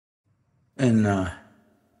in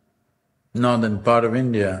northern part of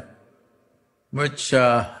India, which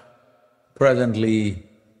presently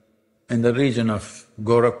in the region of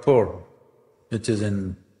Gorakhpur, which is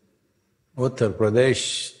in Uttar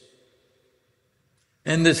Pradesh.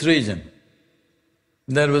 In this region,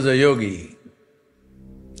 there was a yogi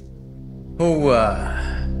who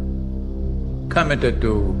committed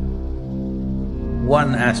to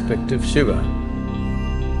one aspect of Shiva,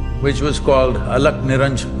 which was called Alakh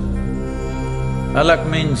Niranjan. Alakh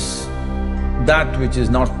means that which is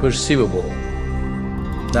not perceivable,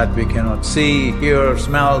 that we cannot see, hear,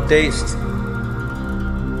 smell, taste.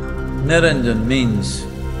 Niranjan means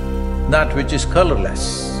that which is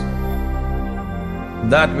colorless.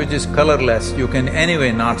 That which is colorless, you can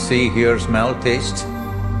anyway not see, hear, smell, taste.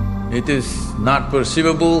 It is not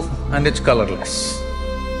perceivable and it's colorless.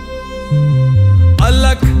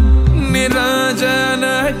 Alakh Niranjan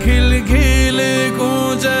khil khil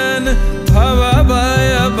gunjan bhava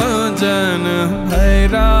bhaya bhajan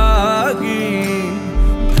bhairagi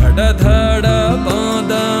dhada dhada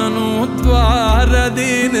padanu dwara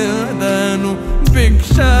din danu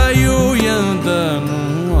bhikshayu yandanu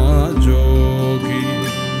ajogi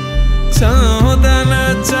chandana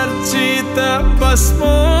charchita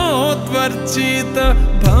basmotvarchita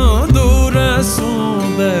bhandura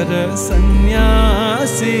sundara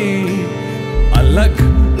sannyasi Alakh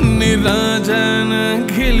Niranjan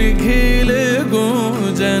khil khil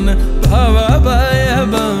gunjan bhava bhaya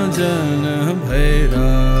bhajan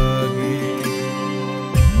bhairagi.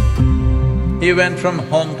 He went from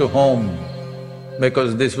home to home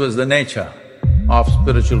because this was the nature of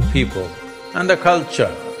spiritual people and the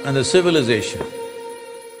culture and the civilization.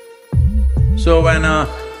 So when a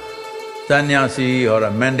sannyasi or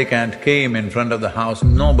a mendicant came in front of the house,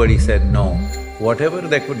 nobody said no. Whatever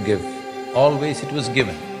they could give, always it was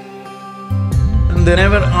given. And they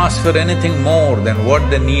never asked for anything more than what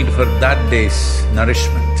they need for that day's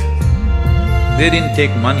nourishment. They didn't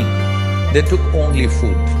take money, they took only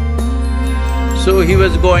food. So he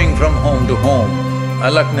was going from home to home,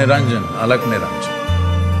 Alakh Niranjan, Alakh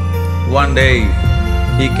Niranjan. One day,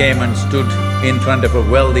 he came and stood in front of a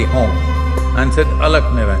wealthy home and said, Alakh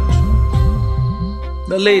Niranjan.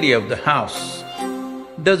 The lady of the house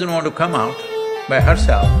doesn't want to come out by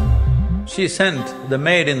herself. She sent the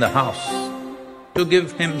maid in the house to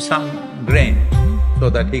give him some grain so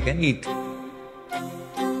that he can eat.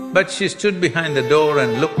 But she stood behind the door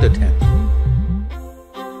and looked at him.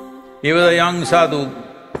 He was a young sadhu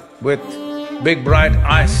with big bright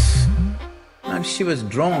eyes, and she was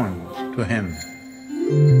drawn to him.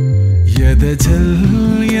 Yadajal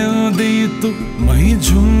yaditu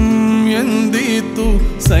maijum yanditu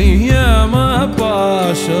sayyama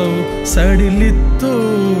pashav sadilittu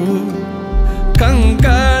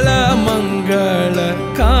Kankala mangala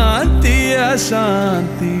kantiya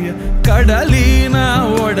shantiya kadalina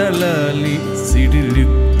odalali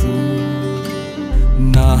sidilittu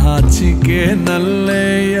Nachike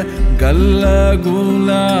nalleya galla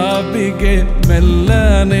gulabige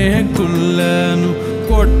mellane kullanu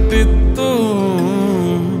kottittu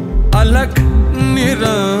Alakh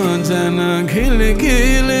Niranjan khil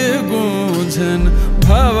khil gunjan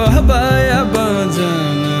bhava bhaya bhajan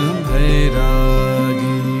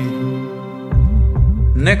bhairagi.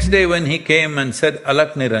 Next day when he came and said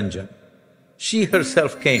Alakh Niranjan, she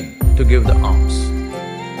herself came to give the alms.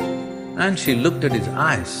 And she looked at his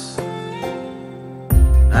eyes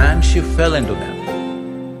and she fell into them.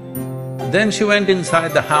 Then she went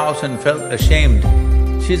inside the house and felt ashamed.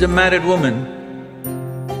 She's a married woman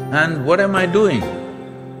and what am I doing?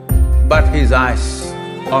 But his eyes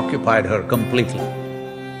occupied her completely.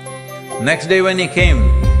 Next day when he came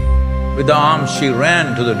with the alms, she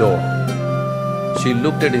ran to the door. She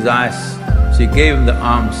looked at his eyes, she gave him the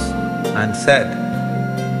alms and said,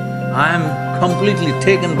 I am completely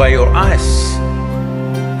taken by your eyes.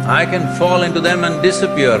 I can fall into them and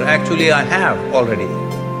disappear. Actually, I have already.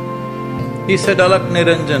 He said, Alakh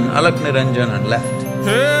Niranjan, and left.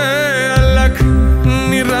 Hey, Alakh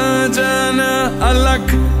Niranjana, Alakh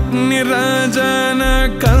Niranjana,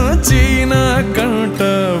 Kanchina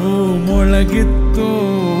kantavu molagittu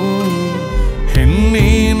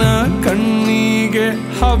Hennina kannige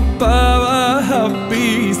happava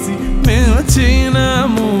happisi melchina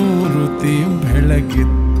muruti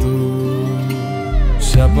belagittu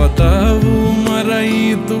Shapatavu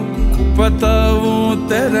maraitu kupatavu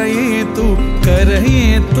teraitu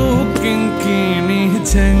karaitu kinkini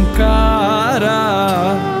jankara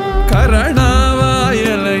karanava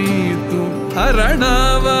yalaitu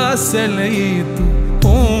haranava selaitu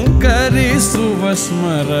ओंकरि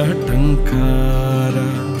सुवस्मर टंकार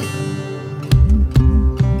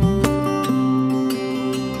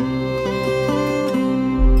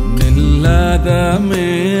ಪಾದ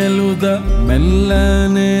ಮೇಲುದ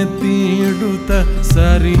ಮೆಲ್ಲನೆ ತೀಡುತ್ತ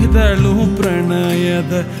ಸರಿದಳು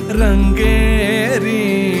ಪ್ರಣಯದ ರಂಗೇರಿ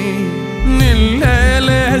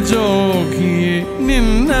ನಿಲ್ಲೆಲೆ ಜೋಗಿಯೇ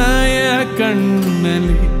ನಿನ್ನಯ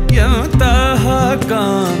ಕಣ್ಣಲ್ಲಿ ಎಂತಹ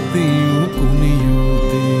ಕಾಂತಿಯು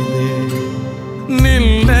ಕುಣಿಯುತ್ತಿದೆ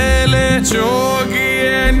ನಿಲ್ಲೆಲೆ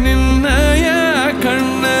ಜೋಗಿಯೇ ನಿನ್ನಯ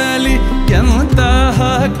ಕಣ್ಣಲ್ಲಿ ಎಂತಹ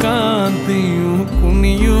ಕಾಂತಿಯು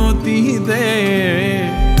ಕುಣಿಯುತ್ತಿದೆ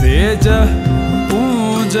ತೇಜ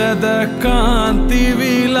ಪೂಜದ ಕಾಂತಿ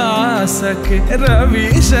ವಿಲಾಸಕ್ಕೆ ರವಿ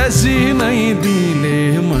ಶಶಿ ನೈದಿಲೆ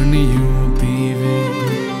ಮಣಿಯುತ್ತಿವೆ.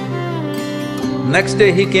 Next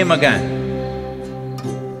day he came again.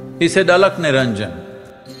 He said, Alakh Niranjan.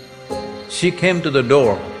 She came to the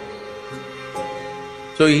door.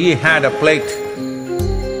 So he had a plate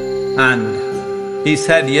and he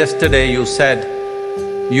said, yesterday you said,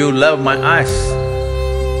 you love my eyes.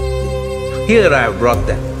 Here I have brought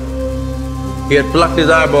them. He had plucked his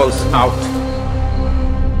eyeballs out.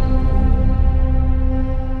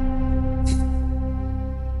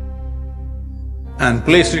 And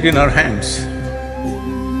placed it in her hands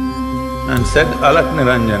and said, Alakh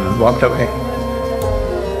Niranjan, and walked away.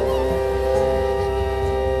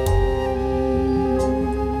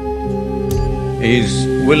 He is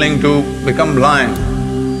willing to become blind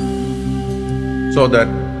so that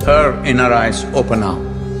her inner eyes open up.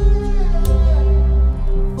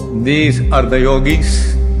 These are the yogis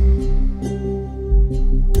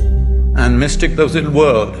and mystics of the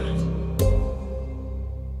world.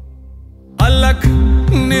 Alakh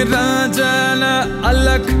Niranjana,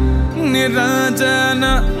 Alakh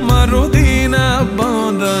Niranjana, marudina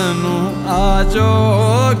bandhanu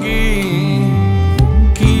ajogi.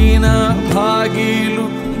 Kina bhagilu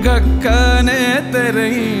gakkane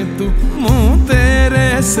tereyitu, muh tere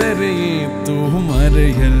sereyitu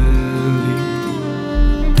mareyalli.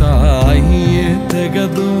 ತಾಯಿಯೇ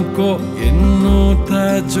ತೆಗೆದುಕೋ ಎನ್ನುತ್ತ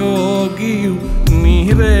ಜೋಗಿಯು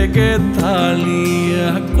ನೀರೆಗೆ ತಾಳಿಯ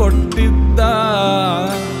ಕೊಟ್ಟಿದ್ದ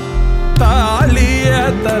ತಾಳಿಯ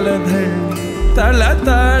ತಳಧಳ್ಳಿ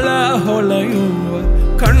ತಳತಳ ಹೊಳೆಯುವ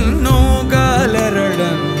ಕಣ್ಣುಗಾಲೆರಡನ್ನು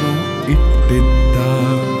ಇಟ್ಟಿದ್ದ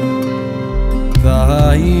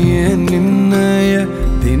ತಾಯಿಯೇ ನಿನ್ನಯ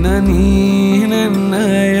ದಿನ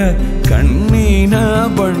ನೀನೆನ್ನಯ ಕಣ್ಣಿನ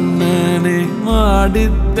ಬಣ್ಣನೆ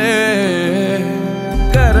ಮಾಡಿದ್ದೆ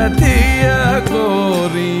ಕರತಿಯ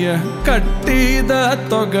ಗೋರಿಯ ಕಟ್ಟಿದ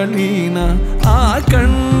ತೊಗಲಿನ ಆ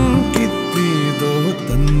ಕಣ್ಕಿತ್ತಿದೋ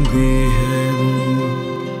ತಂದೆಯರು.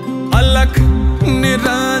 ಅಲಕ್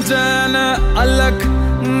ನಿರಂಜನ ಅಲಕ್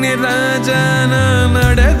ನಿರಂಜನ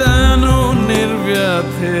ನಡೆದನು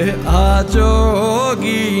ನಿರ್ವ್ಯಥೆ ಆ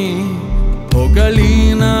ಜೋಗಿ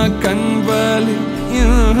ಹೊಗಳಿನ ಕಣ್ಬಲಿ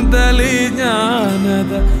ಇಂದಲಿ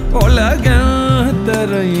ಜ್ಞಾನದ ಒಳಗಂತರಯಿಸಿ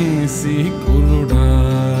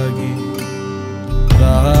ಕುರುಡಾಗಿ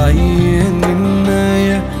ತಾಯಿಯೇ ನಿನ್ನಯ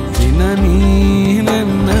ದಿನ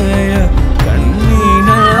ನೀನೆನ್ನಯ ಕಣ್ಣಿನ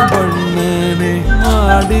ಬಣ್ಣನೆ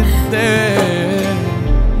ಮಾಡಿದ್ದೆ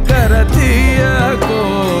ಕರತಿಯ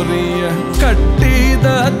ಗೋರಿಯ ಕಟ್ಟಿದ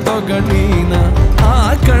ತೊಗಲಿನ ಆ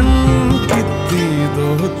ಕಣ್ಕಿತ್ತಿದೋ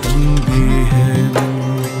ತಂದೆಯರು.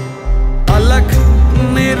 ಅಲಕ್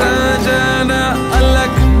ನಿರಂಜನ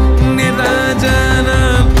ಅಲಕ್ ನಿರಂಜನ.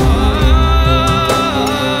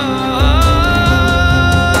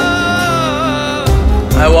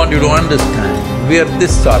 I want you to understand, we are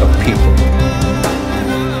this sort of people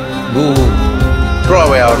who throw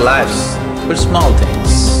away our lives for small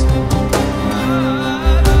things.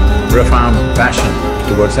 Profound passion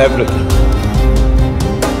towards everything,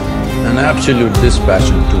 an absolute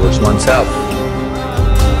dispassion towards oneself.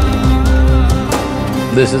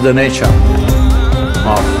 This is the nature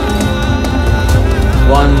of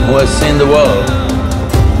one who has seen the world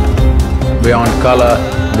beyond color,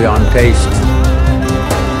 beyond taste,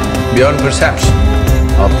 beyond perception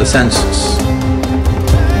of the senses.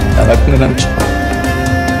 Alakh Niranjan.